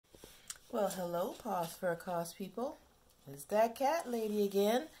Well, hello, Paws for a Cause people. It's that cat lady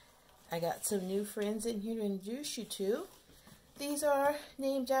again. I got some new friends in here to introduce you to. These are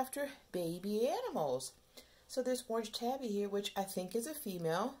named after baby animals. So there's Orange Tabby here, which I think is a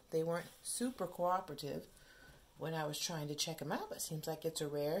female. They weren't super cooperative when I was trying to check them out, but it seems like it's a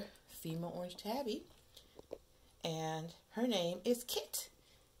rare female Orange Tabby. And her name is Kit.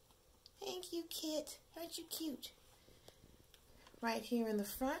 Thank you, Kit. Aren't you cute? Right here in the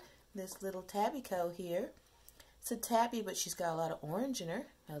front, this little Tabbico here. It's a tabby, but she's got a lot of orange in her.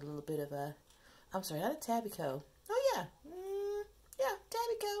 Got a little bit of a, I'm sorry, not a Tabbico. Oh yeah, yeah,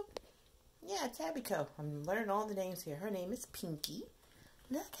 Tabbico. Yeah, Tabbico. I'm learning all the names here. Her name is Pinkie.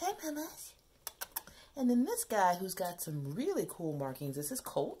 Look, hi, mamas. And then this guy who's got some really cool markings. This is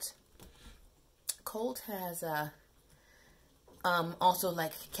Colt. Colt has also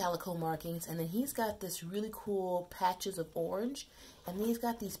like calico markings, and then he's got this really cool patches of orange, and then he's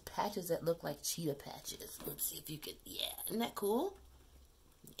got these patches that look like cheetah patches. Let's see if you could, yeah, isn't that cool?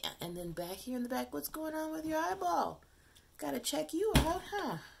 Yeah, and then back here in the back, what's going on with your eyeball? Gotta check you out,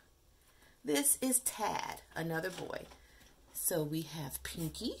 huh? This is Tad, another boy. So we have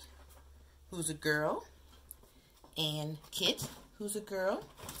Pinkie, who's a girl, and Kit, who's a girl,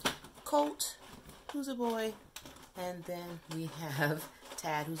 Colt, who's a boy, and then we have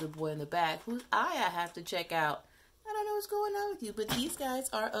Tad, who's a boy in the back, whose eye I have to check out. I don't know what's going on with you, but these guys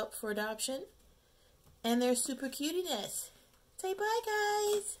are up for adoption, and they're super cutiness. Say bye,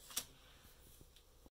 guys.